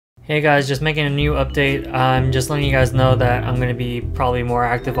Hey guys, just making a new update. I'm just letting you guys know that I'm going to be probably more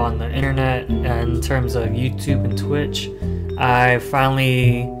active on the internet in terms of YouTube and Twitch. I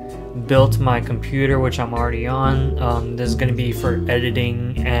finally built my computer, which I'm already on. This is going to be for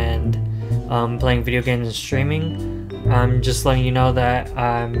editing and playing video games and streaming. I'm just letting you know that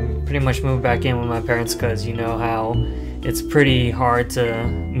I'm pretty much moved back in with my parents because you know how it's pretty hard to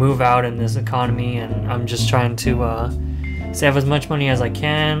move out in this economy, and I'm just trying to save as much money as I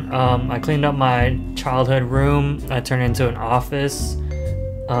can. I cleaned up my childhood room. I turned it into an office.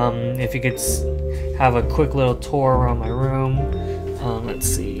 If you could have a quick little tour around my room. Let's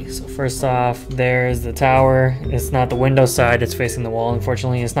see. So first off, there's the tower. It's not the window side, it's facing the wall.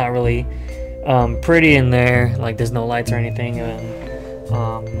 Unfortunately, it's not really pretty in there. Like there's no lights or anything. And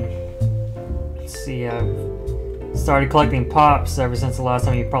let's see, I've started collecting pops ever since the last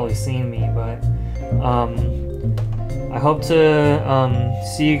time you've probably seen me, but I hope to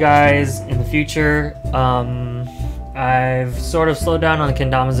see you guys in the future. I've sort of slowed down on the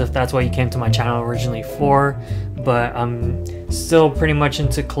kendamas if that's what you came to my channel originally for, but I'm still pretty much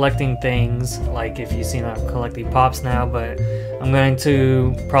into collecting things. Like if you've seen, I'm collecting pops now, but I'm going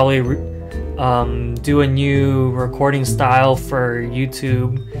to probably do a new recording style for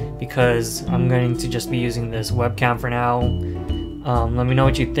YouTube because I'm going to just be using this webcam for now. Let me know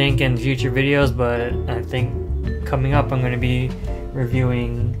what you think in future videos, but I think coming up I'm going to be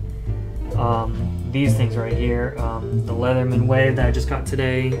reviewing these things right here, the Leatherman Wave that I just got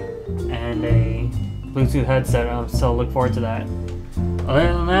today and a Bluetooth headset, so look forward to that.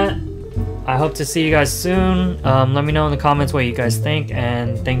 Other than that, I hope to see you guys soon. Let me know in the comments what you guys think,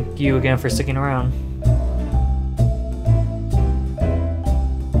 and thank you again for sticking around.